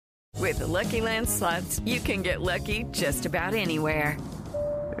With the Lucky Land Slots, you can get lucky just about anywhere.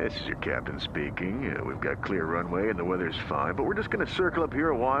 This is your captain speaking. We've got clear runway and the weather's fine, but we're just going to circle up here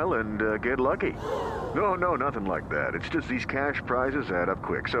a while and get lucky. No, nothing like that. It's just these cash prizes add up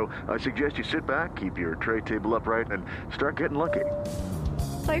quick. So I suggest you sit back, keep your tray table upright, and start getting lucky.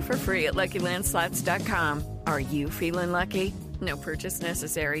 Play for free at LuckyLandSlots.com. Are you feeling lucky? No purchase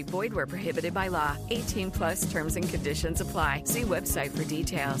necessary. Void where prohibited by law. 18 plus terms and conditions apply. See website for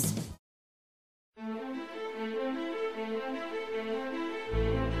details.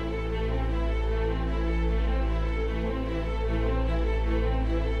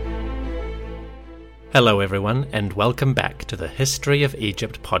 Hello everyone, and welcome back to the History of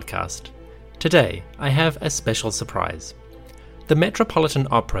Egypt podcast. Today, I have a special surprise. The Metropolitan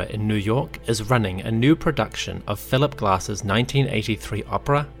Opera in New York is running a new production of Philip Glass's 1983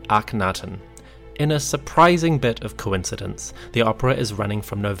 opera, Akhnaten. In a surprising bit of coincidence, the opera is running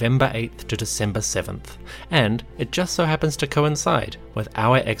from November 8th to December 7th, and it just so happens to coincide with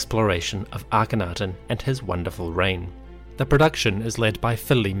our exploration of Akhnaten and his wonderful reign. The production is led by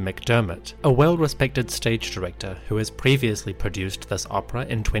Philip McDermott, a well-respected stage director who has previously produced this opera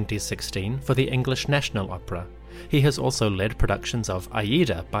in 2016 for the English National Opera. He has also led productions of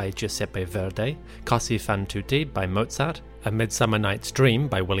Aida by Giuseppe Verdi, Così fan tutti by Mozart, A Midsummer Night's Dream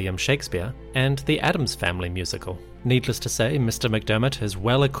by William Shakespeare, and the Addams Family musical. Needless to say, Mr. McDermott is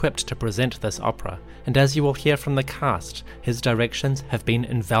well equipped to present this opera, and as you will hear from the cast, his directions have been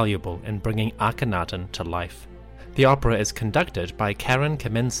invaluable in bringing Akhnaten to life. The opera is conducted by Karen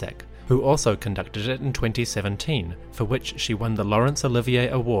Kamensek, who also conducted it in 2017, for which she won the Laurence Olivier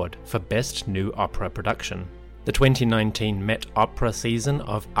Award for Best New Opera Production. The 2019 MetOpera season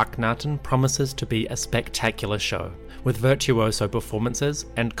of Akhnaten promises to be a spectacular show, with virtuoso performances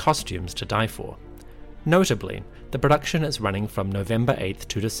and costumes to die for. Notably, the production is running from November 8th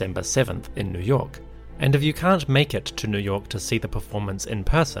to December 7th in New York. And if you can't make it to New York to see the performance in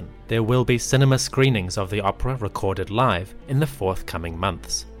person, there will be cinema screenings of the opera recorded live in the forthcoming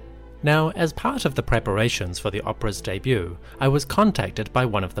months. Now, as part of the preparations for the opera's debut, I was contacted by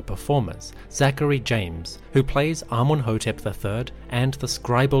one of the performers, Zachary James, who plays Amenhotep III and the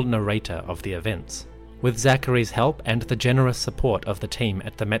scribal narrator of the events. With Zachary's help and the generous support of the team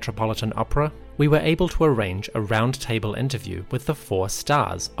at the Metropolitan Opera, we were able to arrange a roundtable interview with the 4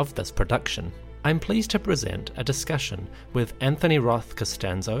 stars of this production. I'm pleased to present a discussion with Anthony Roth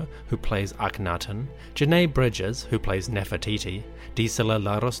Costanzo, who plays Akhnaten, Janae Bridges, who plays Nefertiti, Gisela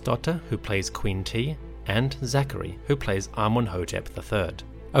Larosdotter, who plays Queen T, and Zachary, who plays Amenhotep III.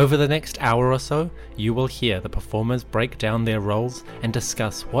 Over the next hour or so, you will hear the performers break down their roles and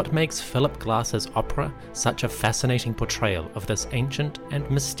discuss what makes Philip Glass's opera such a fascinating portrayal of this ancient and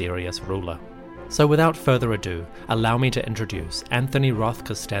mysterious ruler. So without further ado, allow me to introduce Anthony Roth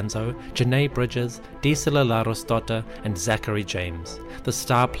Costanzo, Janae Bridges, Gisela Larosdotter, and Zachary James, the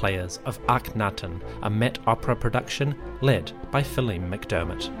star players of Akhnaten, a Met Opera production led by Philip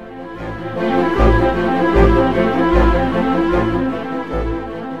McDermott.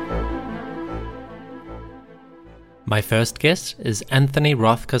 My first guest is Anthony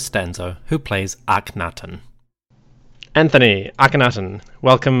Roth Costanzo, who plays Akhnaten. Anthony, Akhnaten,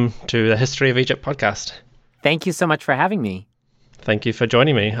 welcome to the History of Egypt podcast. Thank you so much for having me. Thank you for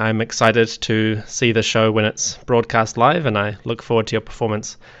joining me. I'm excited to see the show when it's broadcast live, and I look forward to your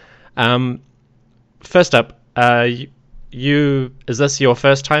performance. First up, is this your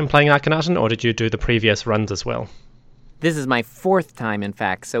first time playing Akhnaten, or did you do the previous runs as well? This is my 4th time, in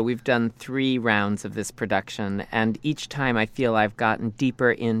fact, so we've done 3 rounds of this production, and each time I feel I've gotten deeper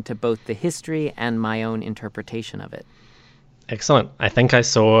into both the history and my own interpretation of it. Excellent. I think I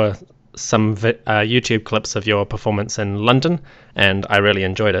saw some YouTube clips of your performance in London, and I really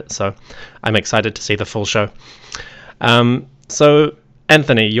enjoyed it, so I'm excited to see the full show. So,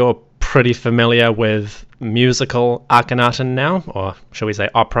 Anthony, you're pretty familiar with musical Akhnaten now, or shall we say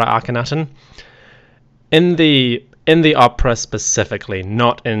opera Akhnaten. In the opera specifically,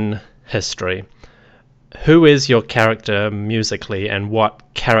 not in history, who is your character musically, and what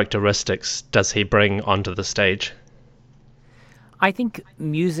characteristics does he bring onto the stage? I think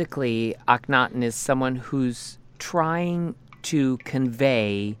musically, Akhnaten is someone who's trying to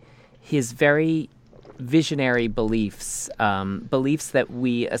convey his very visionary beliefs, beliefs that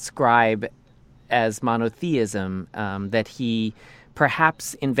we ascribe as monotheism, that he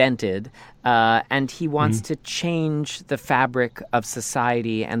perhaps invented, and he wants to change the fabric of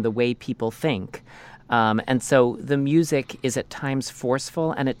society and the way people think. And so the music is at times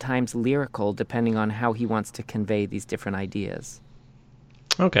forceful and at times lyrical, depending on how he wants to convey these different ideas.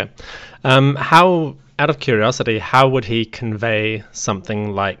 Okay. Out of curiosity, how would he convey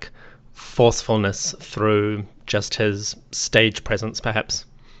something like forcefulness through just his stage presence, perhaps?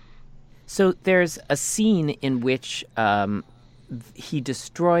 So there's a scene in which he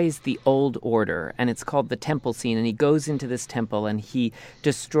destroys the old order, and it's called the temple scene, and he goes into this temple and he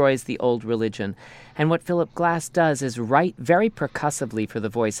destroys the old religion. And what Philip Glass does is write very percussively for the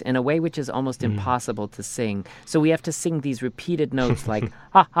voice in a way which is almost impossible to sing. So we have to sing these repeated notes like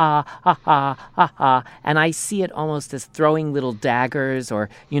ha ha ha ha ha ha, and I see it almost as throwing little daggers or,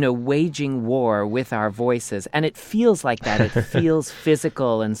 waging war with our voices. And it feels like that. It feels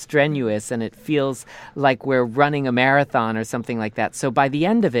physical and strenuous, and it feels like we're running a marathon or something like that. So by the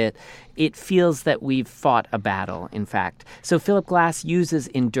end of it, it feels that we've fought a battle, in fact. So Philip Glass uses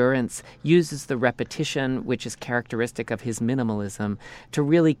endurance, uses the repetition, which is characteristic of his minimalism, to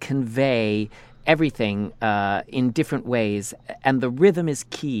really convey everything in different ways. And the rhythm is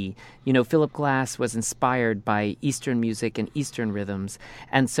key. Philip Glass was inspired by Eastern music and Eastern rhythms.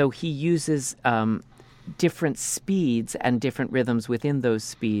 And so he uses different speeds and different rhythms within those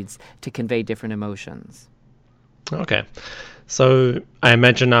speeds to convey different emotions. Okay. So I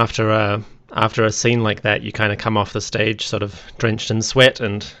imagine after a scene like that, you kind of come off the stage sort of drenched in sweat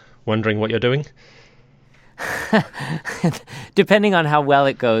and wondering what you're doing? Depending on how well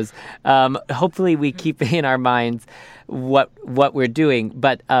it goes. Hopefully we keep in our minds what we're doing.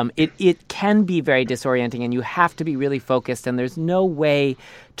 But it can be very disorienting, and you have to be really focused, and there's no way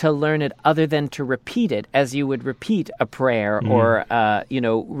to learn it other than to repeat it as you would repeat a prayer or,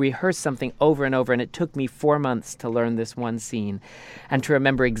 rehearse something over and over. And it took me 4 months to learn this one scene and to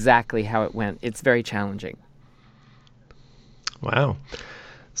remember exactly how it went. It's very challenging. Wow.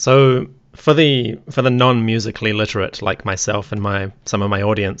 So for the non-musically literate like myself and some of my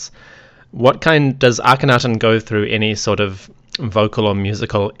audience, does Akhnaten go through any sort of vocal or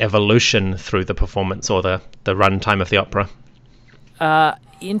musical evolution through the performance or the runtime of the opera?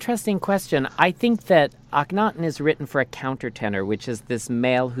 Interesting question. I think that Akhnaten is written for a countertenor, which is this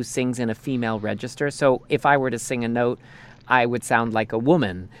male who sings in a female register. So if I were to sing a note, I would sound like a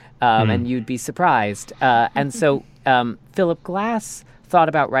woman, and you'd be surprised. And so Philip Glass thought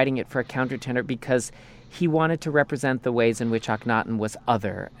about writing it for a countertenor because he wanted to represent the ways in which Akhnaten was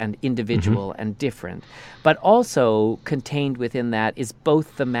other and individual and different. But also contained within that is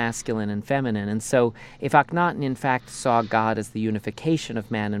both the masculine and feminine. And so if Akhnaten in fact saw God as the unification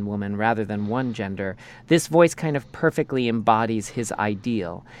of man and woman rather than one gender, this voice kind of perfectly embodies his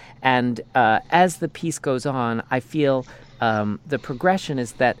ideal. And as the piece goes on, I feel the progression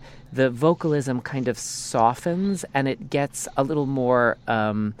is that the vocalism kind of softens and it gets a little more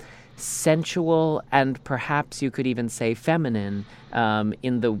sensual and perhaps you could even say feminine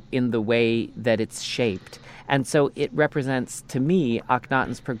in the way that it's shaped. And so it represents, to me,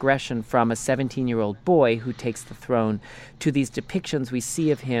 Akhnaten's progression from a 17-year-old boy who takes the throne to these depictions we see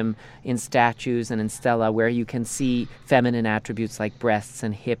of him in statues and in stela where you can see feminine attributes like breasts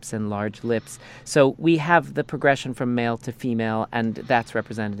and hips and large lips. So we have the progression from male to female, and that's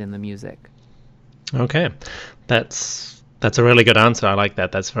represented in the music. Okay. That's a really good answer. I like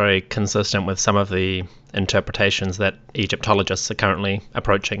that. That's very consistent with some of the interpretations that Egyptologists are currently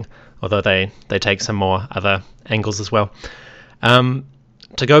approaching, although they take some more other angles as well.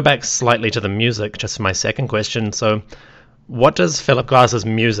 To go back slightly to the music, just for my second question, so what does Philip Glass's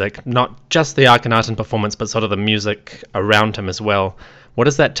music, not just the Akhnaten performance, but sort of the music around him as well, what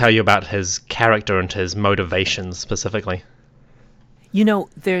does that tell you about his character and his motivations specifically?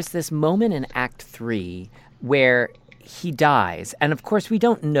 There's this moment in Act 3 where he dies. And of course, we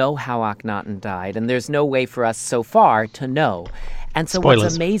don't know how Akhnaten died, and there's no way for us so far to know. And so Spoilers.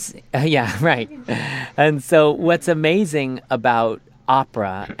 What's amazing... yeah, right. And so what's amazing about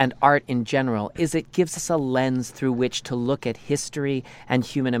opera and art in general is it gives us a lens through which to look at history and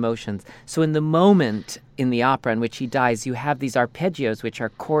human emotions. So in the moment in the opera in which he dies, you have these arpeggios, which are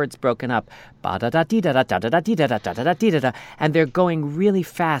chords broken up, ba-da-da-dee-da-da, and they're going really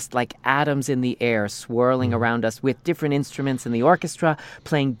fast like atoms in the air swirling around us with different instruments in the orchestra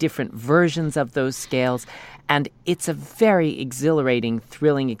playing different versions of those scales. And it's a very exhilarating,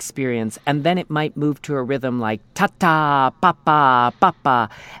 thrilling experience. And then it might move to a rhythm like ta-ta, pa-pa, pa-pa.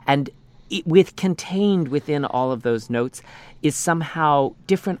 And contained within all of those notes is somehow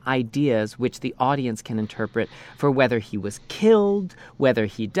different ideas which the audience can interpret for whether he was killed, whether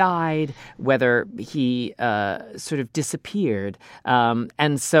he died, whether he sort of disappeared.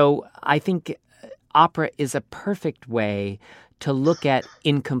 And so I think opera is a perfect way to look at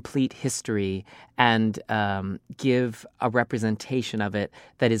incomplete history and give a representation of it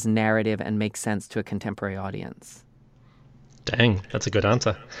that is narrative and makes sense to a contemporary audience. Dang, that's a good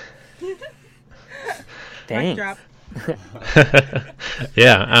answer. Thanks.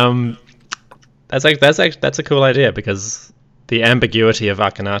 Yeah. That's a cool idea, because the ambiguity of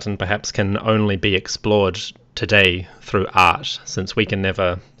Akhnaten perhaps can only be explored today through art, since we can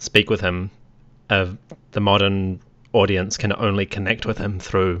never speak with him. The modern audience can only connect with him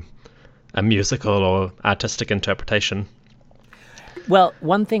through a musical or artistic interpretation. Well,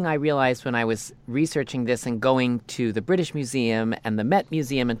 one thing I realized when I was researching this and going to the British Museum and the Met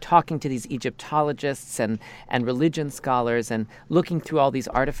Museum and talking to these Egyptologists and religion scholars and looking through all these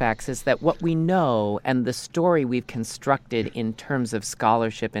artifacts is that what we know and the story we've constructed in terms of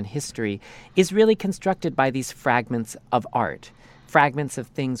scholarship and history is really constructed by these fragments of art. Fragments of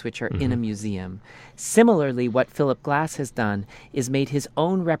things which are in a museum. Similarly, what Philip Glass has done is made his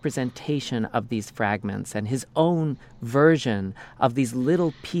own representation of these fragments and his own version of these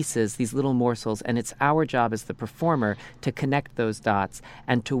little pieces, these little morsels, and it's our job as the performer to connect those dots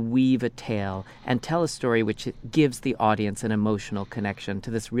and to weave a tale and tell a story which gives the audience an emotional connection to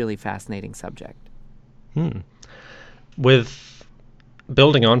this really fascinating subject. With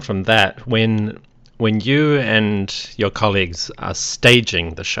building on from that, when you and your colleagues are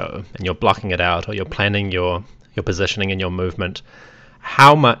staging the show and you're blocking it out or you're planning your positioning and your movement,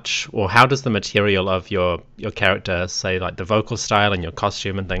 how much or how does the material of your character, say like the vocal style and your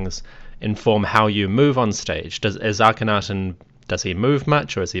costume and things, inform how you move on stage? Does he move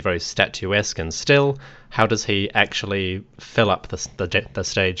much, or is he very statuesque and still? How does he actually fill up the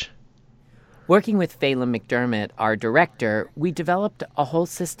stage? Working with Phelan McDermott, our director, we developed a whole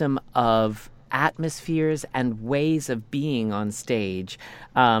system of atmospheres and ways of being on stage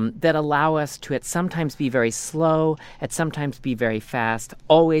that allow us to at sometimes be very slow, at sometimes be very fast,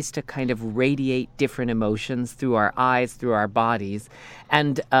 always to kind of radiate different emotions through our eyes, through our bodies.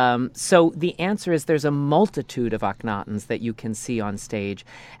 And so the answer is there's a multitude of Akhnatens that you can see on stage.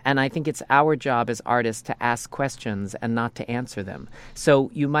 And I think it's our job as artists to ask questions and not to answer them.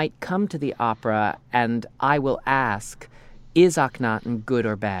 So you might come to the opera and I will ask, is Akhnaten good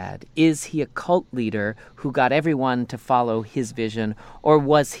or bad? Is he a cult leader who got everyone to follow his vision, or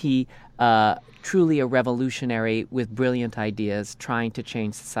was he truly a revolutionary with brilliant ideas trying to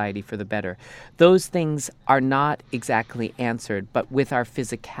change society for the better? Those things are not exactly answered, but with our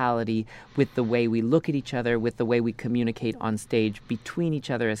physicality, with the way we look at each other, with the way we communicate on stage between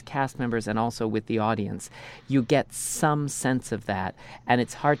each other as cast members and also with the audience, you get some sense of that. And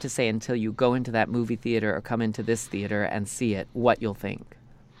it's hard to say until you go into that movie theater or come into this theater and see it, what you'll think.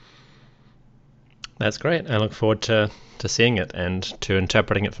 That's great. I look forward to seeing it and to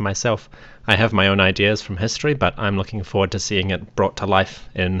interpreting it for myself. I have my own ideas from history, but I'm looking forward to seeing it brought to life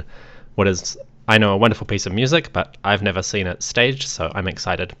in what is, I know, a wonderful piece of music, but I've never seen it staged, so I'm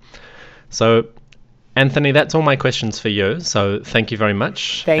excited. So, Anthony, that's all my questions for you. So thank you very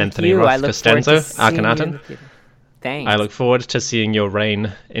much, Anthony Roth Costanzo, Akhnaten. Thanks. I look forward to seeing your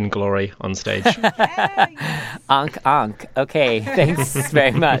reign in glory on stage. Ankh, ankh. Okay, thanks very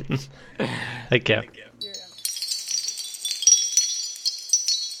much. Take care.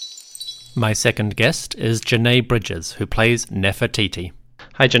 My second guest is Janae Bridges, who plays Nefertiti.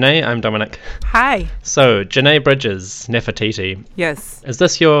 Hi, Janae. I'm Dominic. Hi. So, Janae Bridges, Nefertiti. Yes. Is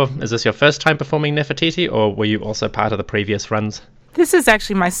this your first time performing Nefertiti, or were you also part of the previous runs? This is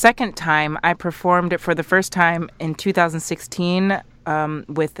actually my second time. I performed it for the first time in 2016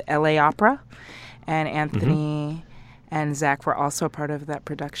 with LA Opera, and Anthony and Zach were also a part of that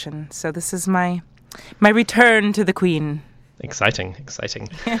production. So this is my return to the Queen. Exciting.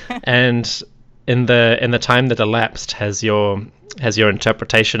 And in the time that elapsed, has your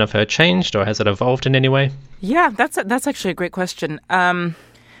interpretation of her changed, or has it evolved in any way? Yeah, that's actually a great question. Well,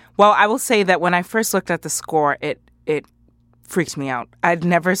 I will say that when I first looked at the score, it freaked me out. I'd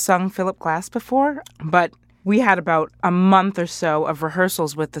never sung Philip Glass before, but we had about a month or so of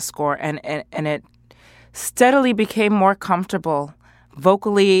rehearsals with the score, and it steadily became more comfortable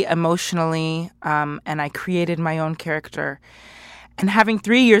vocally, emotionally, and I created my own character. And having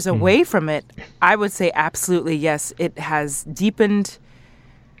 3 years away from it, I would say absolutely yes, it has deepened.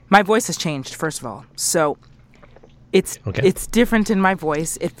 My voice has changed, first of all. So it's different in my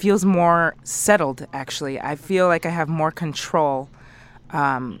voice. It feels more settled, actually. I feel like I have more control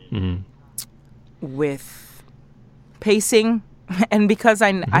with pacing. And because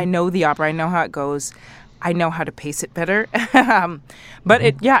I know the opera, I know how it goes, I know how to pace it better. But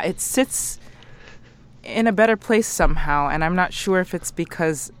it sits in a better place somehow. And I'm not sure if it's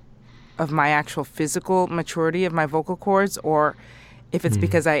because of my actual physical maturity of my vocal cords, or if it's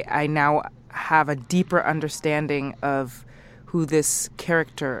because I now have a deeper understanding of who this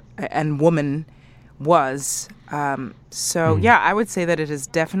character and woman was. I would say that it has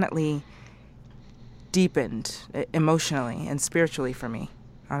definitely deepened emotionally and spiritually for me.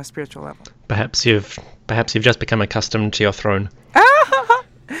 on a spiritual level. Perhaps you've just become accustomed to your throne.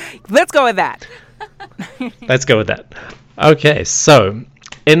 Let's go with that. Let's go with that. Okay, so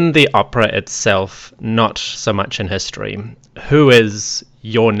in the opera itself, not so much in history, who is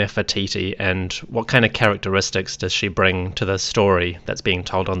your Nefertiti and what kind of characteristics does she bring to the story that's being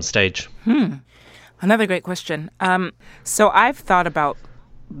told on stage? Another great question. So I've thought about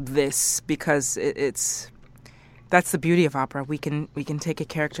this because that's the beauty of opera. We can take a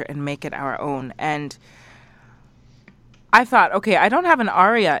character and make it our own. And I thought, okay, I don't have an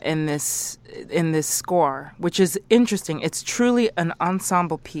aria in this score, which is interesting. It's truly an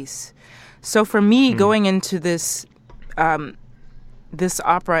ensemble piece. So for me, going into this this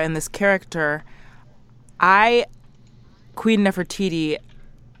opera and this character, Queen Nefertiti,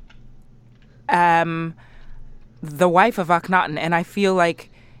 am the wife of Akhnaten, and I feel like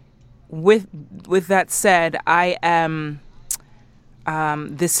with that said, I am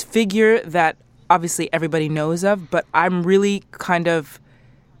this figure that obviously everybody knows of, but I'm really kind of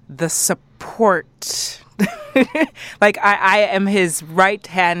the support. Like I am his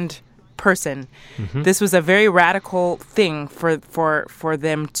right-hand person. Mm-hmm. This was a very radical thing for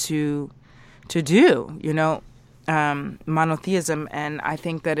them to do, monotheism, and I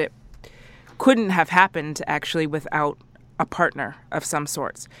think that it couldn't have happened actually without a partner of some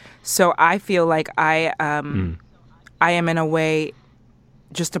sorts. So I feel like I am in a way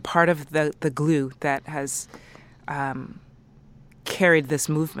just a part of the glue that has carried this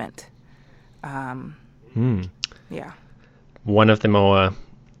movement. Yeah. One of the more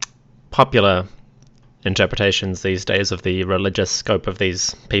popular interpretations these days of the religious scope of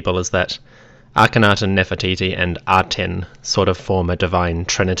these people is that Akhnaten, Nefertiti, and Aten sort of form a divine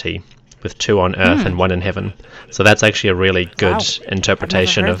trinity, with two on earth and one in heaven. So that's actually a really good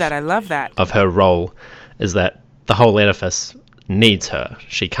interpretation of that. I love that. Of her role, is that the whole edifice needs her.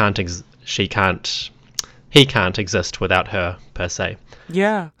 He can't exist without her, per se.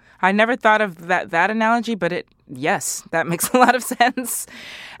 Yeah. I never thought of that analogy, but yes, that makes a lot of sense.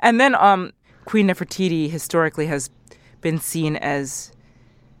 And then Queen Nefertiti historically has been seen as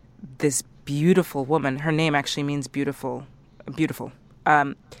this beautiful woman. Her name actually means beautiful.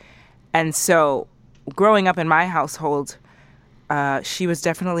 And so growing up in my household, she was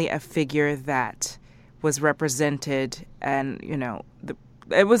definitely a figure that was represented, and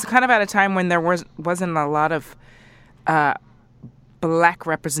it was kind of at a time when there wasn't a lot of black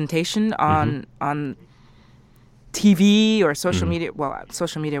representation on TV or social media. Well,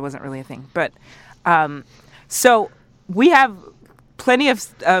 social media wasn't really a thing, but so we have plenty of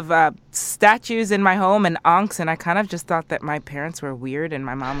statues in my home and ankhs, and I kind of just thought that my parents were weird, and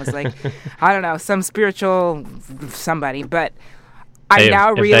my mom was like, I don't know, some spiritual somebody, but I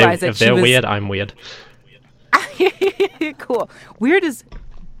now realize that if they're weird, I'm weird. Cool. Weird is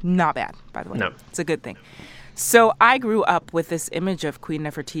not bad, by the way. No. It's a good thing. So I grew up with this image of Queen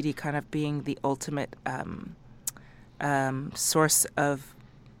Nefertiti kind of being the ultimate source of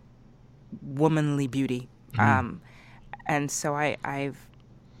womanly beauty. And so I've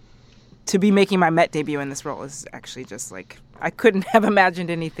to be making my Met debut in this role is actually just like, I couldn't have imagined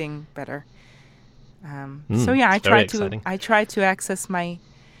anything better. So yeah, I try to access my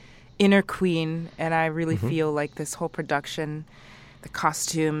inner queen, and I really feel like this whole production, the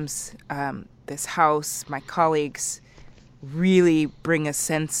costumes, this house, my colleagues really bring a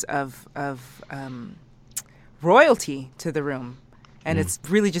sense of royalty to the room, and it's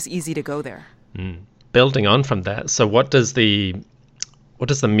really just easy to go there. Building on from that, so what does the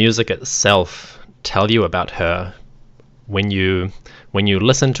music itself tell you about her when you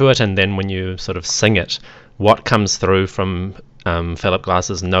listen to it, and then when you sort of sing it? What comes through from Philip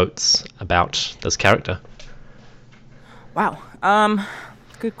Glass's notes about this character? Wow,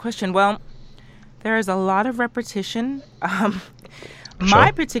 good question. Well, there is a lot of repetition.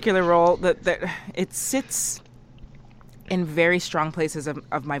 My particular role, that it sits in very strong places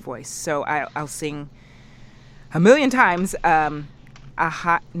of my voice. So I'll sing a million times, not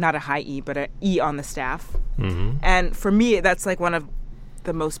a high E, but an E on the staff. And for me, that's like one of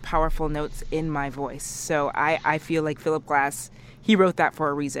the most powerful notes in my voice. So I feel like Philip Glass, he wrote that for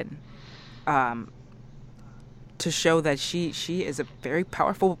a reason, to show that she is a very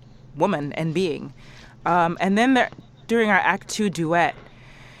powerful woman and being. And then during our Act 2 duet,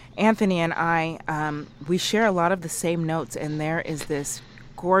 Anthony and I, we share a lot of the same notes, and there is this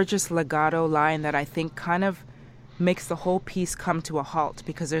gorgeous legato line that I think kind of makes the whole piece come to a halt,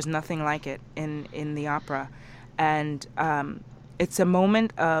 because there's nothing like it in the opera. And it's a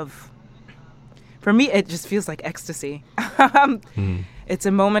moment of, for me, it just feels like ecstasy. It's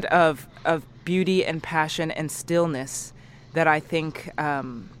a moment of beauty and passion and stillness that I think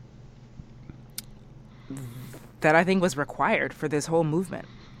was required for this whole movement,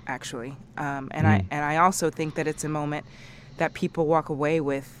 actually. And I also think that it's a moment that people walk away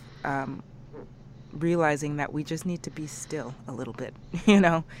with, realizing that we just need to be still a little bit,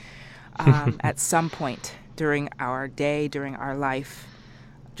 at some point during our day, during our life,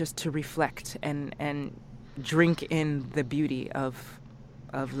 just to reflect and drink in the beauty of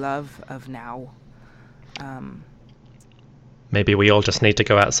love, of now. Maybe we all just need to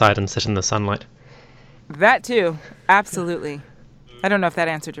go outside and sit in the sunlight. That too, absolutely. I don't know if that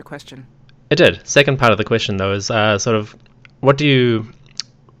answered your question. It did. Second part of the question, though, is sort of what sort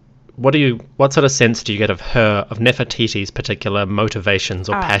of sense do you get of Nefertiti's particular motivations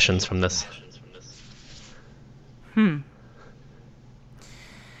or passions from this?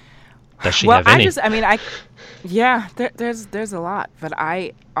 Does she have any? There's a lot, but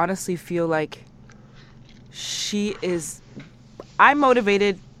I honestly feel like I'm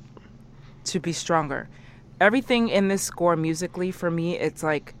motivated to be stronger. Everything in this score musically, for me, it's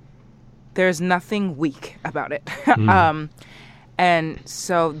like there's nothing weak about it. And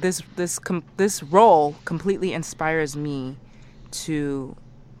so this role completely inspires me to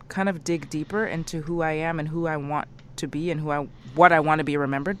kind of dig deeper into who I am and who I want to be and what I want to be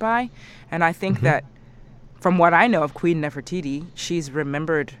remembered by. And I think that from what I know of Queen Nefertiti, she's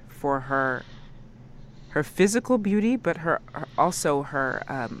remembered for her physical beauty, but also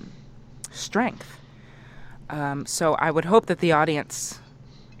her strength. So I would hope that the audience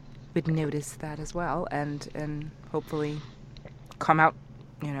would notice that as well, and hopefully come out,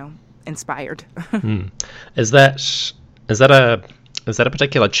 inspired. Is that a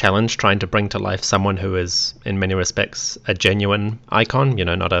particular challenge, trying to bring to life someone who is in many respects a genuine icon?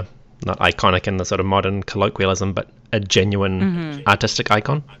 Not iconic in the sort of modern colloquialism, but a genuine artistic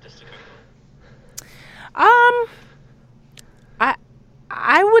icon.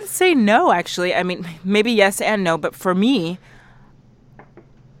 I would say no, actually. I mean, maybe yes and no, but for me,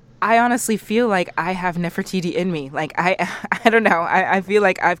 I honestly feel like I have Nefertiti in me. Like, I don't know. I feel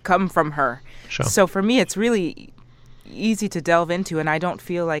like I've come from her. Sure. So for me, it's really easy to delve into, and I don't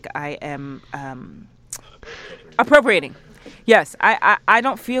feel like I am appropriating. Yes, I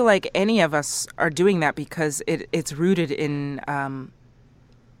don't feel like any of us are doing that because it's rooted in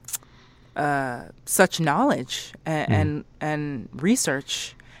such knowledge and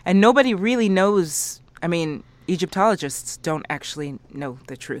research, and nobody really knows. I mean, Egyptologists don't actually know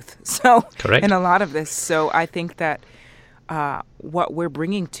the truth. So correct. In a lot of this, so I think that what we're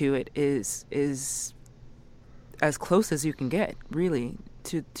bringing to it is as close as you can get, really,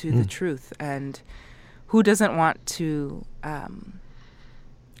 to the truth. And who doesn't want to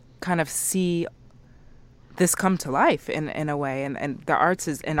kind of see this come to life in a way? And the arts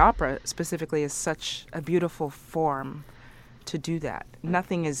and opera specifically is such a beautiful form to do that.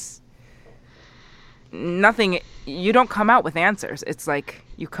 You don't come out with answers. It's like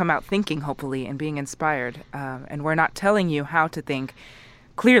you come out thinking, hopefully, and being inspired. And we're not telling you how to think.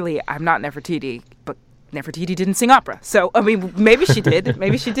 Clearly, I'm not Nefertiti, but Nefertiti didn't sing opera. So, I mean, maybe she did.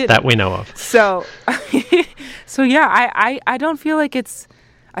 Maybe she did. That we know of. So, yeah, I don't feel like it's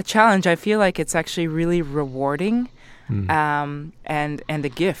a challenge. I feel like it's actually really rewarding and a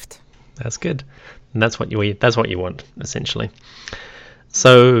gift. That's good. And that's what you want, essentially.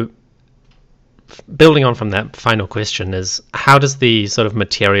 So, building on from that, final question is, how does the sort of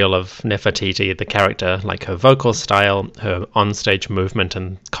material of Nefertiti, the character, like her vocal style, her onstage movement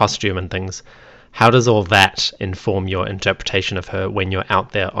and costume and things, how does all that inform your interpretation of her when you're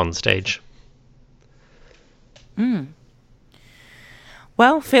out there on stage?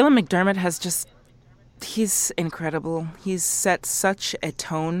 Well, Phelan McDermott he's incredible. He's set such a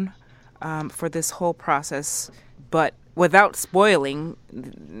tone for this whole process, but without spoiling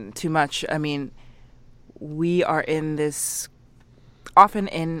too much, I mean, we are often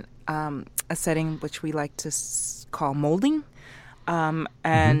in a setting which we like to call molding,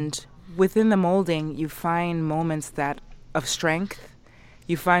 and within the molding, you find moments of strength.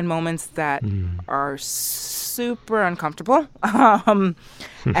 You find moments that are super uncomfortable and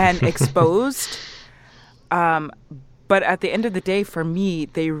exposed. But at the end of the day, for me,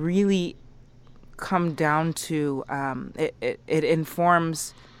 they really come down to it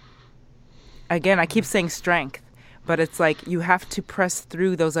informs. Again, I keep saying strength, but it's like you have to press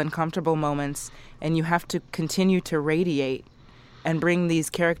through those uncomfortable moments, and you have to continue to radiate and bring these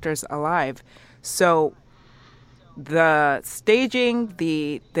characters alive. So the staging,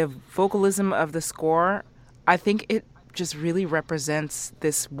 the vocalism of the score, I think it just really represents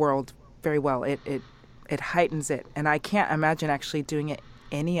this world very well. It heightens it, and I can't imagine actually doing it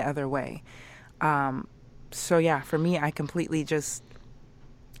any other way. So yeah, for me, I completely just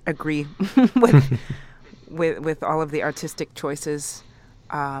agree with all of the artistic choices,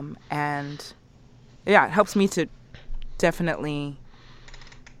 and yeah, it helps me to definitely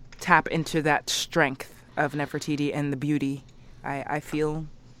tap into that strength of Nefertiti and the beauty. I feel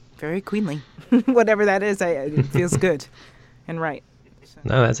very queenly, whatever that is. It feels good and right.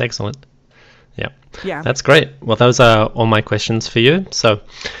 No, that's excellent. Yeah. Yeah. That's great. Well, those are all my questions for you. So,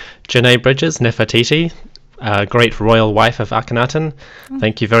 Janae Bridges, Nefertiti, great royal wife of Akhnaten.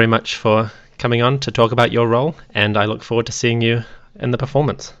 Thank you very much for coming on to talk about your role, and I look forward to seeing you in the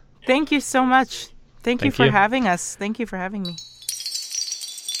performance. Thank you so much. Thank you for having us. Thank you for having me.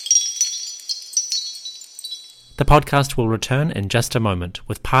 The podcast will return in just a moment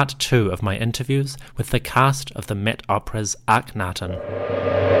with part 2 of my interviews with the cast of the Met Opera's Akhnaten.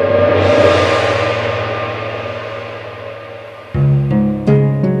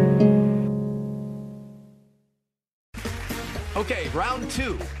 Okay, round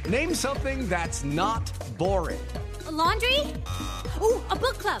 2. Name something that's not boring. A laundry? Ooh, a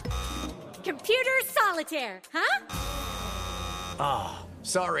book club. Computer solitaire, huh?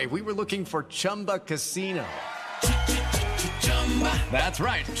 Sorry, we were looking for Chumba Casino. That's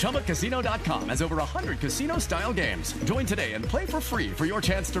right. ChumbaCasino.com has over 100 casino-style games. Join today and play for free for your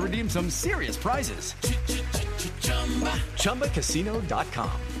chance to redeem some serious prizes.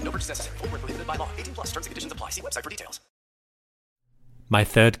 ChumbaCasino.com. No purchase necessary. Void where prohibited by law. 18 plus. Terms and conditions apply. See website for details. My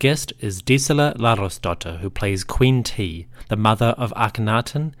third guest is Gisela Larosdotter, who plays Queen T, the mother of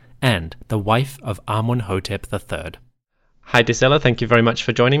Akhnaten and the wife of Amunhotep III. Hi, Gisela. Thank you very much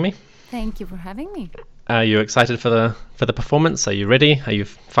for joining me. Thank you for having me. Are you excited for the performance? Are you ready? Are you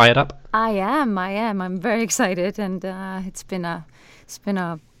fired up? I am. I'm very excited, and it's been a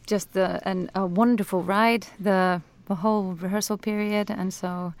wonderful ride, the whole rehearsal period, and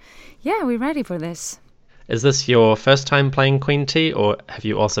so yeah, we're ready for this. Is this your first time playing Queen T, or have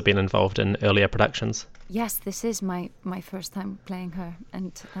you also been involved in earlier productions? This is my first time playing her,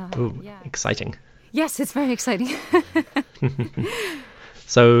 and yeah. Exciting. Yes, it's very exciting.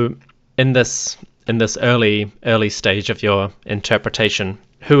 So, in this early stage of your interpretation,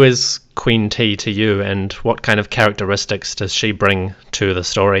 who is Queen T to you, and what kind of characteristics does she bring to the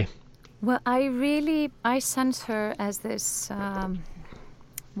story? Well, I sense her as this.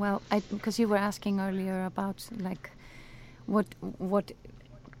 Because you were asking earlier about like what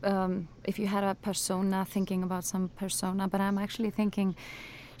if you had a persona, thinking about some persona, but I'm actually thinking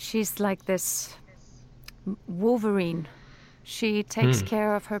she's like this Wolverine. She takes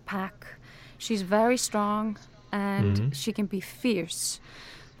care of her pack. She's very strong, and she can be fierce,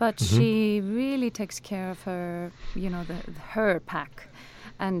 but she really takes care of her, her pack.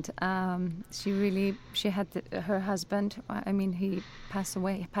 And she had her husband. I mean, he passes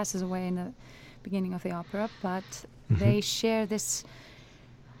away in the beginning of the opera, but they share this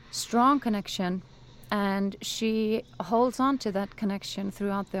strong connection, and she holds on to that connection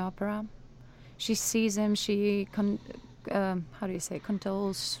throughout the opera. She sees him. She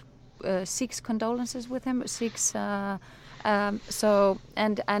seeks condolences with him. Seeks and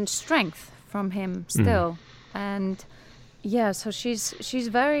strength from him still, and. Yeah, so she's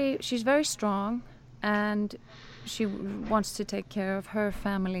very strong, and she wants to take care of her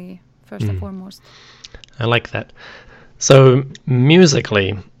family first and foremost. I like that. So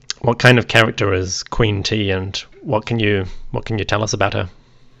musically, what kind of character is Queen T, and what can you tell us about her?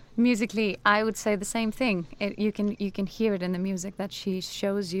 Musically, I would say the same thing. You can hear it in the music that she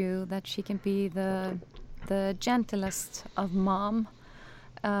shows you that she can be the gentlest of mom,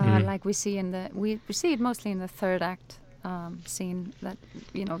 like we see we see it mostly in the third act. Scene that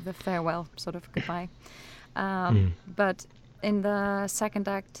the farewell sort of goodbye, but in the second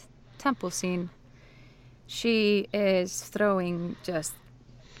act temple scene, she is throwing just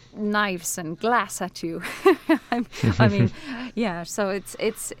knives and glass at you. I mean, yeah. So it's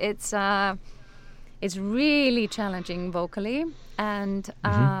really challenging vocally, and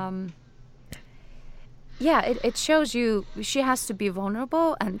it shows you she has to be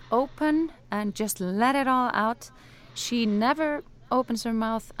vulnerable and open and just let it all out. She never opens her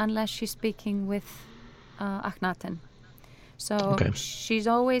mouth unless she's speaking with Akhnaten. So she's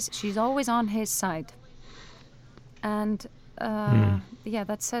always on his side. And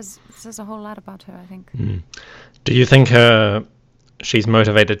that says a whole lot about her, I think. Do you think she's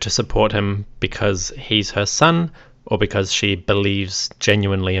motivated to support him because he's her son, or because she believes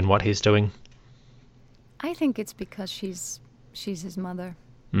genuinely in what he's doing? I think it's because she's his mother.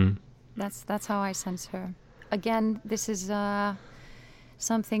 That's how I sense her. Again, this is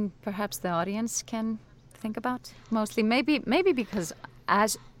something perhaps the audience can think about. Mostly, maybe because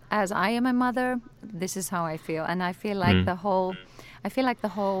as as I am a mother, this is how I feel, and I feel like the whole,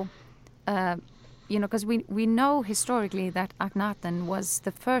 because we know historically that Akhnaten was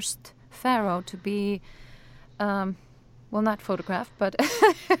the first pharaoh to be, not photographed, but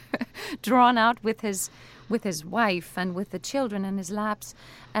drawn out with his wife and with the children in his laps,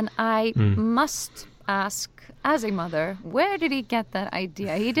 and I must ask, as a mother, where did he get that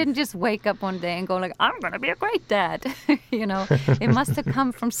idea? He didn't just wake up one day and go like, I'm going to be a great dad. It must have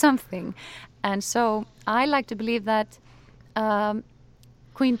come from something. And so I like to believe that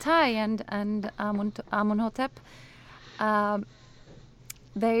Queen Tai and Amenhotep,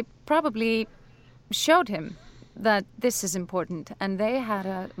 they probably showed him that this is important, and they had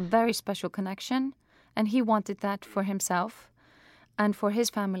a very special connection, and he wanted that for himself and for his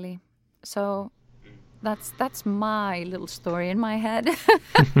family. So that's my little story in my head.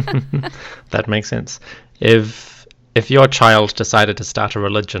 That makes sense. If your child decided to start a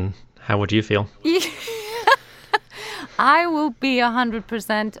religion, how would you feel? I will be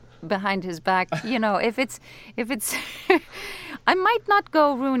 100% behind his back. If it's I might not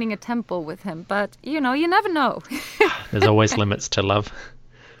go ruining a temple with him, but you never know. There's always limits to love.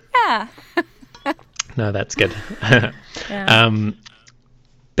 Yeah. No, that's good. Yeah.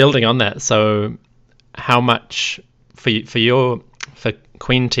 Building on that, so how much for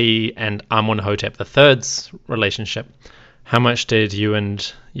Queen T and Amenhotep III's relationship, how much did you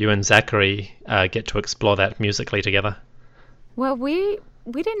and Zachary get to explore that musically together? Well, we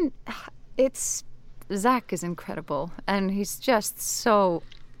didn't. Zach is incredible, and he's just so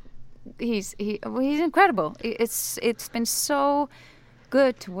he's incredible. It's been so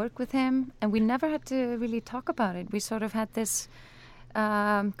good to work with him, and we never had to really talk about it. We sort of had this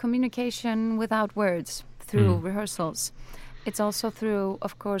communication without words through rehearsals. It's also through,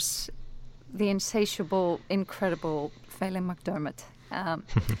 of course, the insatiable, incredible Phelim McDermott.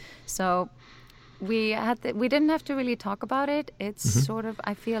 So we didn't have to really talk about it. It's sort of,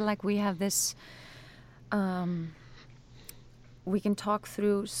 I feel like we have this, we can talk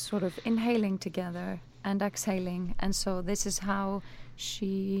through sort of inhaling together and exhaling. And so this is how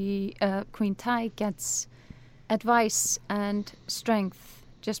Queen Tai gets advice and strength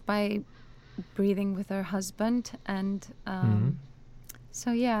just by breathing with her husband. And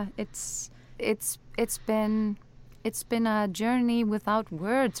so yeah, it's been a journey without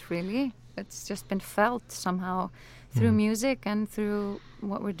words, really. It's just been felt somehow through music and through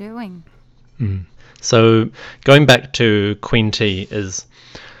what we're doing. So going back to Queen T,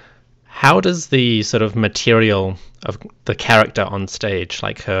 how does the sort of material of the character on stage,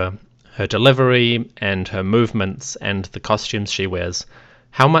 like her delivery and her movements and the costumes she wears,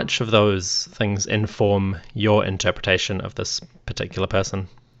 how much of those things inform your interpretation of this particular person?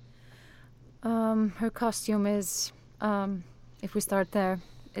 Her costume is, if we start there,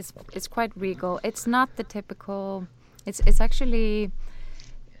 it's quite regal. It's not the typical. It's actually.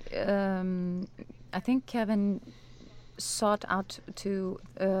 I think Kevin sought out to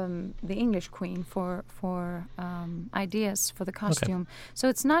the English Queen for ideas for the costume. Okay. So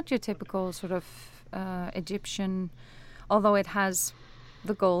it's not your typical sort of Egyptian, although it has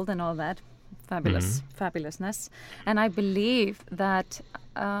the gold and all that fabulousness. And I believe that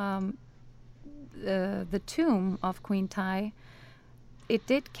the tomb of Queen Tai, it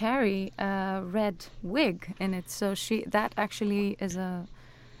did carry a red wig in it. So that actually is a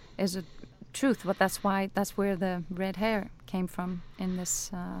truth, but that's where the red hair came from in this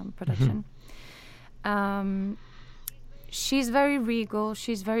production. She's very regal.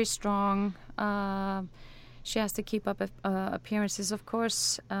 She's very strong. She has to keep up appearances, of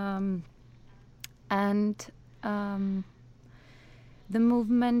course, and the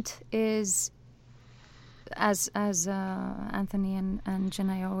movement is, as Anthony and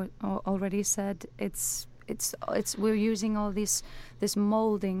Janae already said, it's we're using all this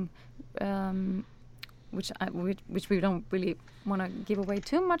molding, which we don't really want to give away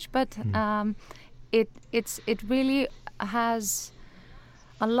too much, but it really has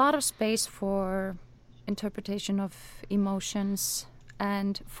a lot of space for interpretation of emotions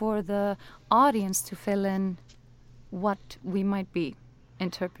and for the audience to fill in what we might be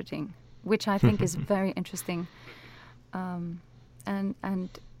interpreting, which I think is very interesting, and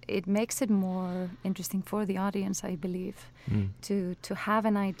it makes it more interesting for the audience, I believe, to have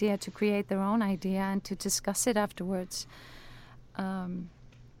an idea, to create their own idea, and to discuss it afterwards.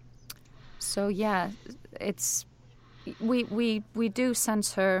 So yeah, it's we do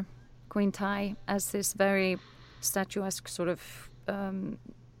sense her, Queen Tai, as this very statuesque sort of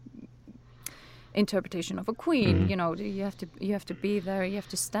interpretation of a queen. You know, you have to be there. You have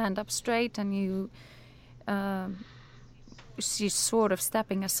to stand up straight, and you. she's sort of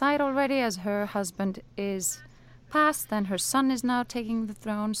stepping aside already as her husband is passed, and her son is now taking the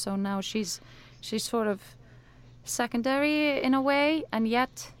throne. So now she's sort of secondary in a way, and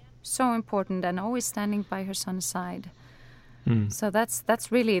yet so important, and always standing by her son's side. So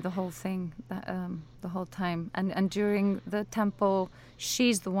that's really the whole thing, the whole time. And during the temple,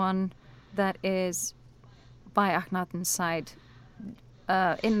 she's the one that is by Akhnaten's side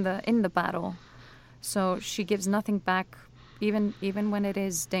in the battle. So she gives nothing back, even when it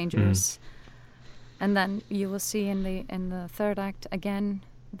is dangerous. And then you will see in the third act again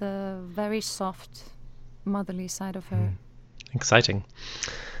the very soft, motherly side of her. Exciting.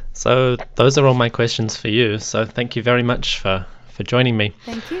 So those are all my questions for you. So thank you very much for joining me.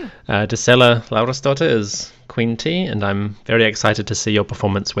 Thank you. Gisela Laurasdottir is Queen T, and I'm very excited to see your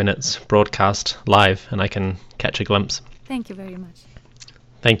performance when it's broadcast live and I can catch a glimpse. Thank you very much.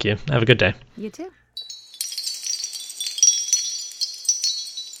 Thank you. Have a good day. You too.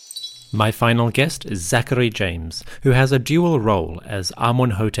 My final guest is Zachary James, who has a dual role as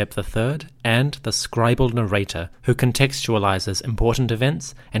Amunhotep III and the scribal narrator who contextualizes important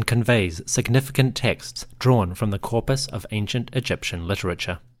events and conveys significant texts drawn from the corpus of ancient Egyptian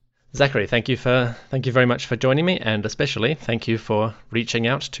literature. Zachary, thank you very much for joining me, and especially thank you for reaching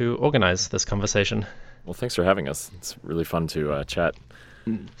out to organize this conversation. Well, thanks for having us. It's really fun to chat.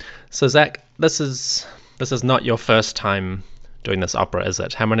 So, Zach, this is not your first time doing this opera, is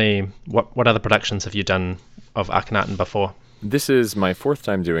it? What other productions have you done of Akhnaten before? This is my fourth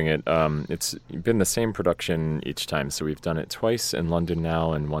time doing it. It's been the same production each time, so we've done it twice in London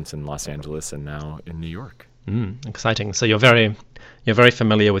now, and once in Los Angeles, and now in New York. Exciting. So you're very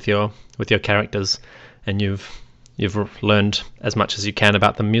familiar with your characters, and you've learned as much as you can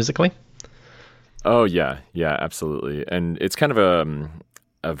about them musically. Oh yeah, absolutely. And it's kind of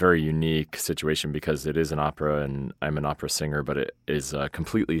a very unique situation because it is an opera and I'm an opera singer, but it is a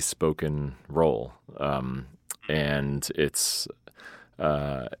completely spoken role. And it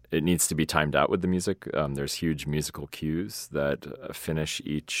needs to be timed out with the music. There's huge musical cues that finish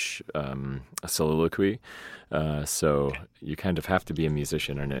each soliloquy. So you kind of have to be a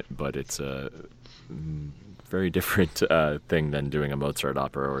musician in it, but it's a very different thing than doing a Mozart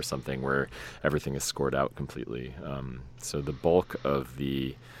opera or something where everything is scored out completely. So the bulk of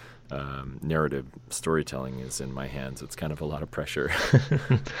the narrative storytelling is in my hands. It's kind of a lot of pressure.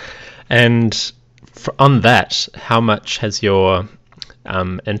 And on that, how much has your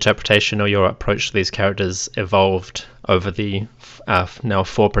interpretation or your approach to these characters evolved over the now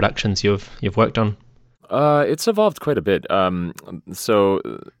 4 productions you've worked on? It's evolved quite a bit. So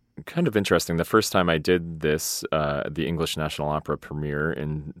kind of interesting. The first time I did this, the English National Opera premiere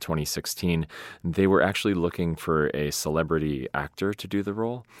in 2016, they were actually looking for a celebrity actor to do the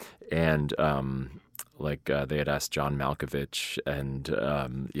role. And they had asked John Malkovich and,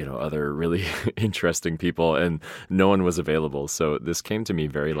 other really interesting people, and no one was available. So this came to me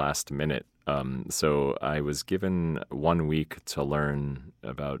very last minute. So I was given 1 week to learn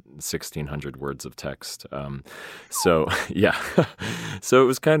about 1,600 words of text. So it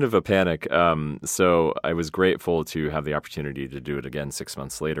was kind of a panic. So I was grateful to have the opportunity to do it again 6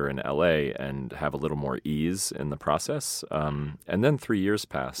 months later in LA and have a little more ease in the process. And then 3 years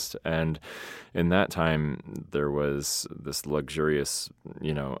passed. And in that time, there was this luxurious,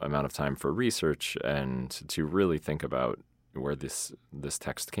 amount of time for research and to really think about where this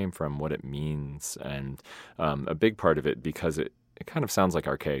text came from, what it means, and a big part of it, because it kind of sounds like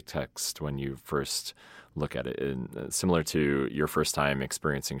archaic text when you first look at it. And similar to your first time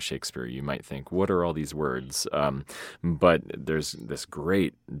experiencing Shakespeare, you might think, what are all these words? But there's this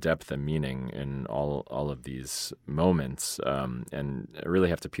great depth and meaning in all of these moments, and I really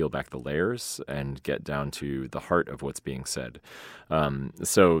have to peel back the layers and get down to the heart of what's being said.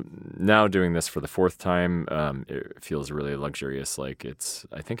 So now doing this for the 4th time, it feels really luxurious.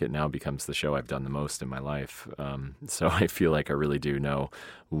 I think it now becomes the show I've done the most in my life. So I feel like I really do know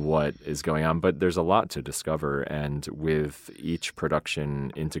what is going on, but there's a lot to discover, and with each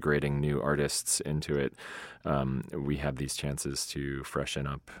production integrating new artists into it, we have these chances to freshen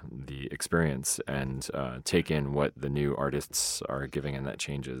up the experience and take in what the new artists are giving, and that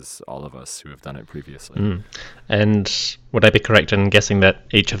changes all of us who have done it previously. And would I be correct in guessing that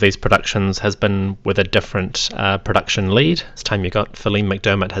each of these productions has been with a different production lead? This time you got Phelim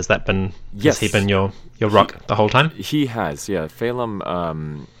McDermott. Has he been your rock the whole time? He has, yeah.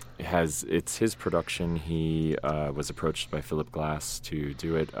 Phelim it's his production. He was approached by Philip Glass to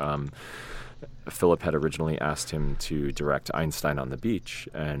do it. Philip had originally asked him to direct Einstein on the Beach,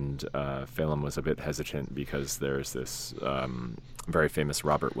 and Phelim was a bit hesitant because there's this very famous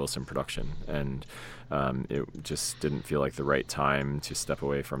Robert Wilson production, and it just didn't feel like the right time to step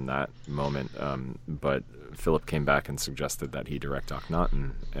away from that moment. But Philip came back and suggested that he direct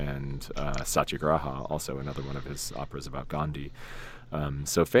Akhnaten and Satyagraha, also another one of his operas about Gandhi.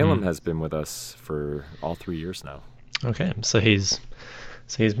 So Phelim has been with us for all 3 years now. Okay, so he's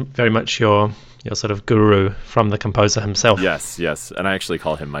very much your sort of guru from the composer himself. Yes, and I actually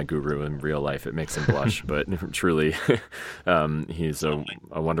call him my guru in real life. It makes him blush, but truly, he's a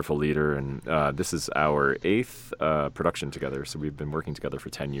wonderful leader, and this is our 8th production together. So we've been working together for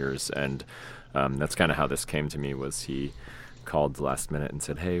 10 years, and that's kind of how this came to me. Was he called last minute and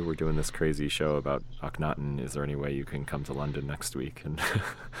said, "Hey, we're doing this crazy show about Akhnaten. Is there any way you can come to London next week?" And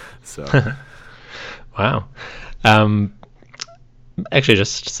so, wow. Actually,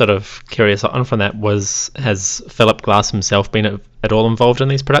 just sort of curious on from that, has Philip Glass himself been at all involved in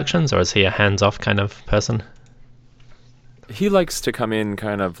these productions, or is he a hands-off kind of person? He likes to come in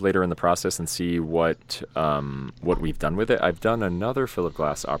kind of later in the process and see what we've done with it. I've done another Philip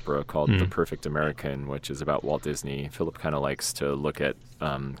Glass opera called The Perfect American, which is about Walt Disney. Philip kind of likes to look at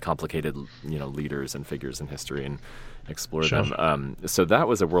complicated, leaders and figures in history and explore them. So that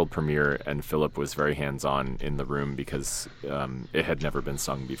was a world premiere, and Philip was very hands-on in the room because it had never been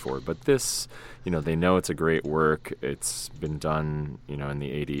sung before. But this, they know it's a great work. It's been done, in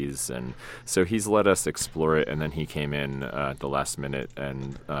the 80s, and so he's let us explore it. And then he came in at the last minute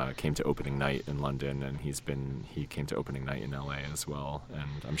and came to opening night in London, and he came to opening night in LA as well.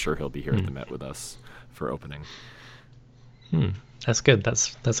 And I'm sure he'll be here at the Met with us for opening. That's good.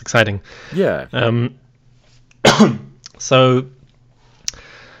 That's exciting. Yeah. So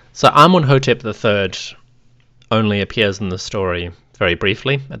Amunhotep III only appears in the story very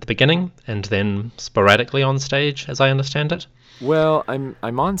briefly at the beginning, and then sporadically on stage, as I understand it. Well,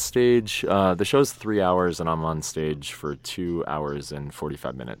 I'm on stage. The show's 3 hours, and I'm on stage for 2 hours and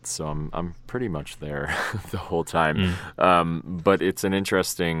 45 minutes. So I'm pretty much there the whole time. But it's an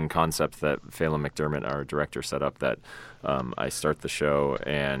interesting concept that Phelim McDermott, our director, set up, that I start the show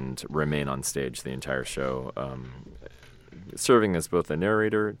and remain on stage the entire show, serving as both a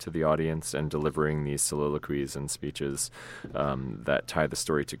narrator to the audience and delivering these soliloquies and speeches that tie the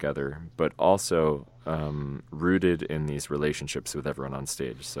story together, but also rooted in these relationships with everyone on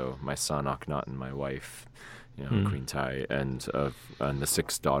stage. So my son Akhnaten, my wife, Queen Tai, and the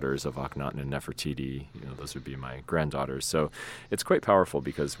 6 daughters of Akhnaten and Nefertiti, those would be my granddaughters. So it's quite powerful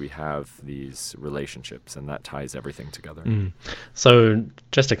because we have these relationships, and that ties everything together. So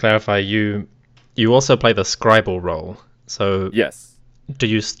just to clarify, you also play the scribal role. So yes. Do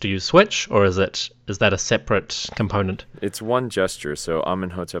you switch, or is that a separate component? It's one gesture. So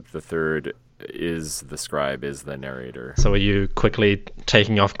Amenhotep III is the scribe, is the narrator. So are you quickly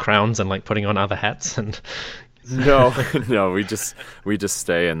taking off crowns and putting on other hats and? No, we just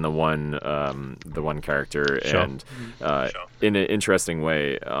stay in the one character, sure. And in an interesting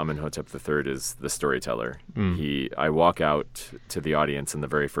way, Amenhotep III is the storyteller. I walk out to the audience, and the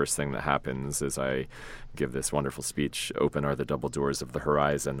very first thing that happens is I give this wonderful speech. Open are the double doors of the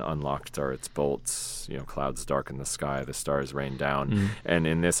horizon, unlocked are its bolts. Clouds darken the sky, the stars rain down. And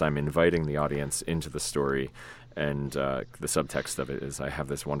in this, I'm inviting the audience into the story. And the subtext of it is, I have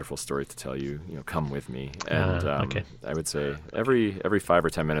this wonderful story to tell you. Come with me. And okay. I would say every 5 or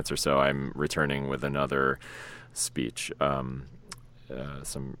 10 minutes or so, I'm returning with another speech.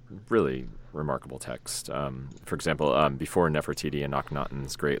 Some really remarkable text. For example, before Nefertiti and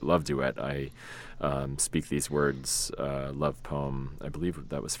Akhnaten's great love duet, I speak these words, love poem. I believe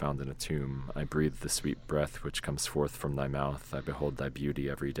that was found in a tomb. I breathe the sweet breath which comes forth from thy mouth. I behold thy beauty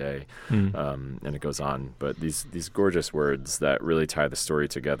every day. And it goes on. But these gorgeous words that really tie the story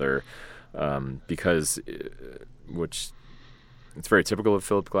together, because it's very typical of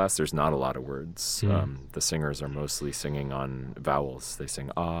Philip Glass. There's not a lot of words. The singers are mostly singing on vowels. They sing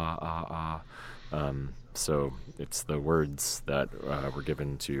ah, ah, ah. So it's the words that were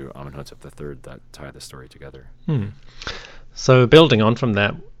given to Amenhotep III that tie the story together. So building on from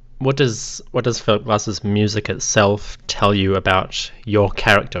that, what does Philip Glass's music itself tell you about your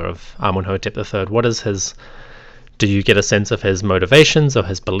character of Amenhotep III? What is his? Do you get a sense of his motivations or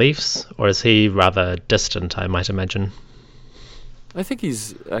his beliefs, or is he rather distant, I might imagine? I think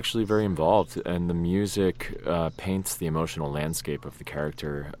he's actually very involved, and the music paints the emotional landscape of the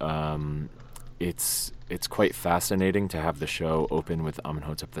character. It's quite fascinating to have the show open with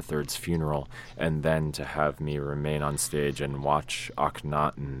Amenhotep III's funeral, and then to have me remain on stage and watch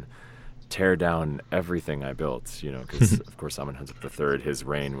Akhnaten tear down everything I built, because, of course, Amenhotep III, his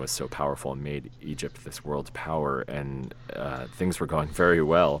reign was so powerful and made Egypt this world power, and things were going very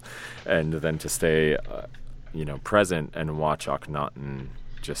well. And then to stay, present and watch Akhnaten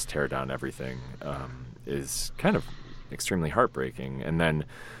just tear down everything is kind of extremely heartbreaking. And then,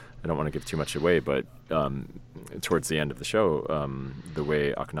 I don't want to give too much away, but towards the end of the show, the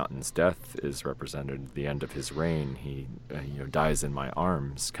way Akhenaten's death is represented, the end of his reign, he dies in my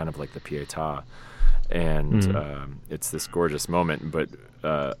arms, kind of like the Pietà, and it's this gorgeous moment, but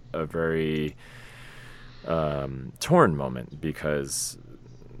a very torn moment, because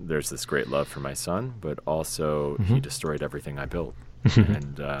there's this great love for my son, but also he destroyed everything I built,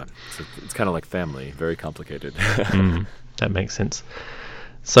 and so it's kind of like family, very complicated. That makes sense.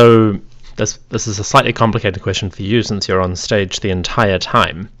 So this is a slightly complicated question for you, since you're on stage the entire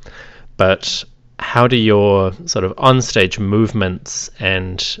time, but how do your sort of on-stage movements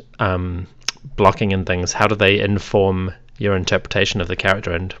and blocking and things, how do they inform your interpretation of the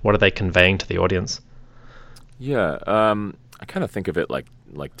character, and what are they conveying to the audience? Yeah, I kind of think of it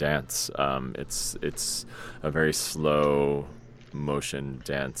like dance. It's a very slow motion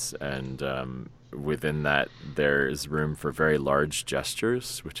dance, and within that there's room for very large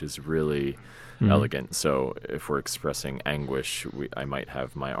gestures, which is really elegant. So if we're expressing anguish, I might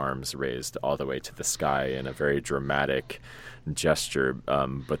have my arms raised all the way to the sky in a very dramatic gesture,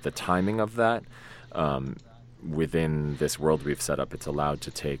 but the timing of that, within this world we've set up, it's allowed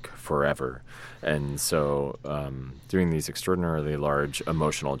to take forever. And so doing these extraordinarily large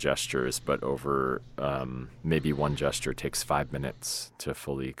emotional gestures, but over maybe one gesture takes 5 minutes to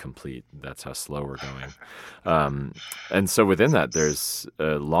fully complete. That's how slow we're going. And so within that, there's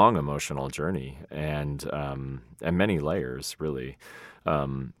a long emotional journey and many layers, really.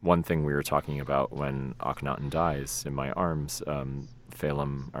 One thing we were talking about when Akhnaten dies in my arms,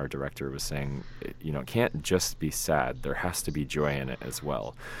 Phelim, our director, was saying, it can't just be sad. There has to be joy in it as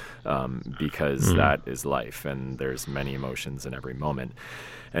well, because that is life, and there's many emotions in every moment.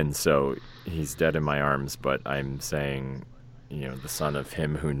 And so he's dead in my arms, but I'm saying, the sun of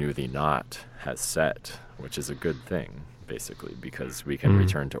him who knew thee not has set, which is a good thing, basically, because we can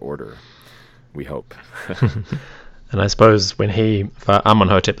return to order, we hope. And I suppose for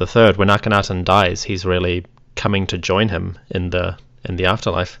Amenhotep III, when Akhenaten dies, he's really coming to join him in the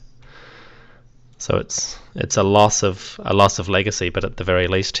afterlife. So it's a loss of legacy, but at the very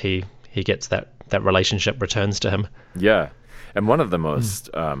least he gets that relationship returns to him. Yeah. And one of the most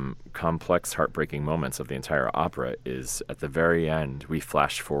complex, heartbreaking moments of the entire opera is at the very end, we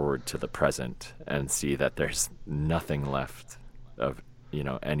flash forward to the present and see that there's nothing left of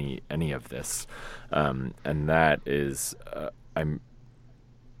any of this, and that is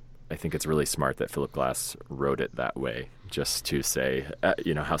I think it's really smart that Philip Glass wrote it that way, just to say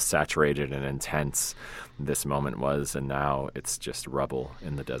how saturated and intense this moment was, and now it's just rubble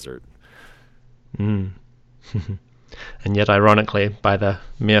in the desert. And yet, ironically, by the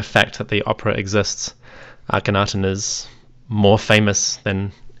mere fact that the opera exists, Akhenaten is more famous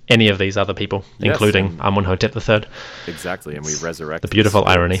than any of these other people, including Amenhotep III. Exactly, and we resurrect the beautiful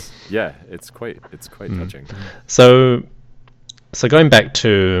irony. Yeah, it's quite touching. So going back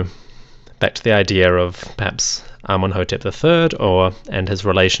to the idea of perhaps Amenhotep III and his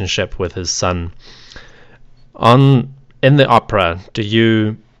relationship with his son. In the opera, do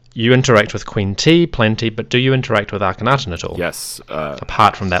you interact with Queen T plenty, but do you interact with Akhnaten at all? Yes.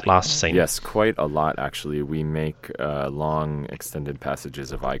 Apart from that last scene? Yes, quite a lot, actually. We make long, extended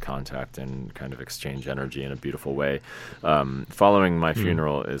passages of eye contact and kind of exchange energy in a beautiful way. Following my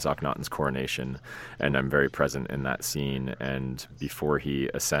funeral is Akhenaten's coronation, and I'm very present in that scene. And before he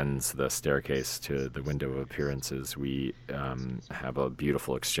ascends the staircase to the window of appearances, we have a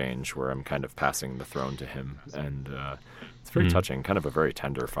beautiful exchange where I'm kind of passing the throne to him. And it's very touching, kind of a very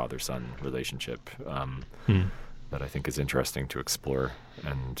tender father-son relationship that I think is interesting to explore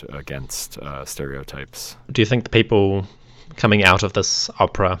and against stereotypes. Do you think the people coming out of this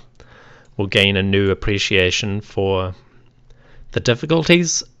opera will gain a new appreciation for the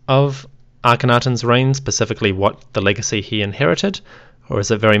difficulties of Akhenaten's reign, specifically what the legacy he inherited? Or is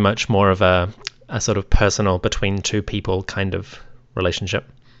it very much more of a sort of personal, between two people kind of relationship?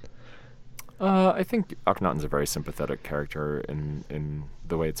 I think Akhenaten's a very sympathetic character in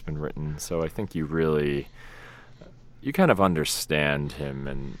the way it's been written. So I think you kind of understand him,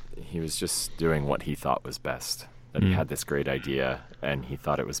 and he was just doing what he thought was best. That he had this great idea, and he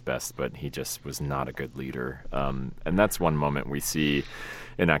thought it was best, but he just was not a good leader. And that's one moment we see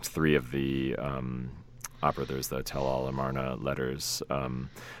in Act 3 of the opera, there's the Tell All Amarna letters,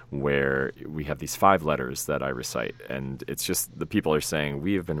 where we have these 5 letters that I recite. And it's just the people are saying,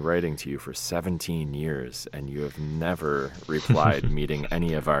 we have been writing to you for 17 years, and you have never replied meeting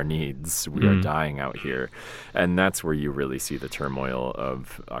any of our needs. We are dying out here. And that's where you really see the turmoil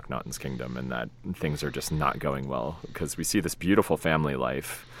of Akhnaten's kingdom, and that things are just not going well, because we see this beautiful family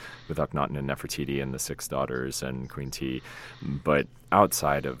life with Akhnaten and Nefertiti and the 6 daughters and Queen T. But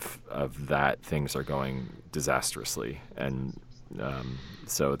outside of that, things are going disastrously. And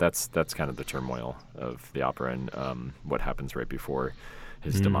so that's kind of the turmoil of the opera and what happens right before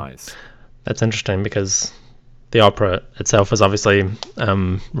his demise. That's interesting, because the opera itself was obviously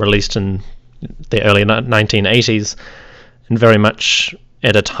released in the early 1980s, and very much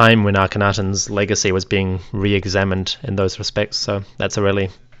at a time when Akhenaten's legacy was being re-examined in those respects. So that's a really...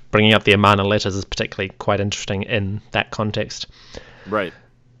 Bringing up the Amarna letters is particularly quite interesting in that context. Right.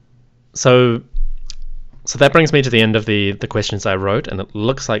 So that brings me to the end of the questions I wrote, and it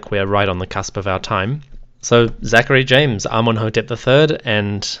looks like we're right on the cusp of our time. So Zachary James, Amenhotep III,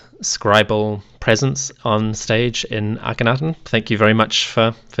 and scribal presence on stage in Akhenaten. Thank you very much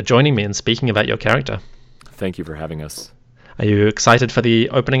for joining me and speaking about your character. Thank you for having us. Are you excited for the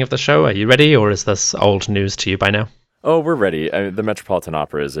opening of the show? Are you ready, or is this old news to you by now? Oh, we're ready. The Metropolitan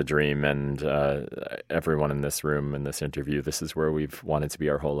Opera is a dream, and everyone in this room, in this interview, this is where we've wanted to be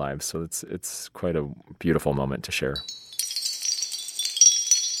our whole lives. So it's quite a beautiful moment to share.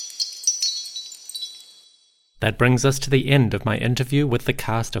 That brings us to the end of my interview with the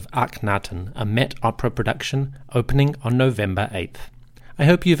cast of Akhnaten, a MetOpera production, opening on November 8th. I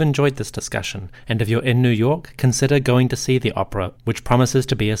hope you've enjoyed this discussion, and if you're in New York, consider going to see the opera, which promises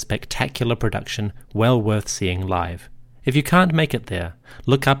to be a spectacular production well worth seeing live. If you can't make it there,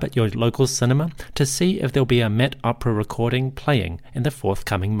 look up at your local cinema to see if there'll be a MetOpera recording playing in the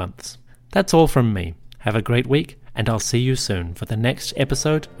forthcoming months. That's all from me. Have a great week, and I'll see you soon for the next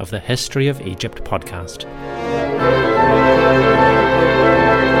episode of the History of Egypt podcast.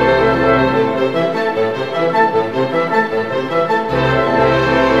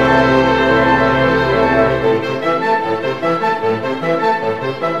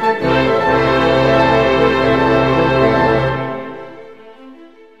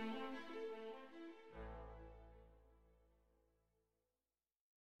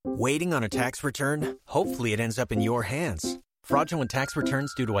 Waiting on a tax return? Hopefully it ends up in your hands. Fraudulent tax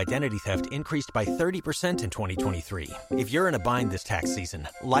returns due to identity theft increased by 30% in 2023. If you're in a bind this tax season,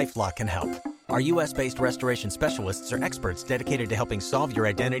 LifeLock can help. Our U.S.-based restoration specialists are experts dedicated to helping solve your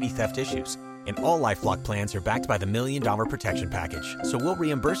identity theft issues. And all LifeLock plans are backed by the $1 Million Protection Package. So we'll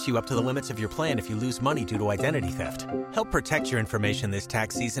reimburse you up to the limits of your plan if you lose money due to identity theft. Help protect your information this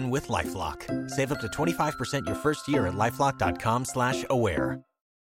tax season with LifeLock. Save up to 25% your first year at LifeLock.com/aware.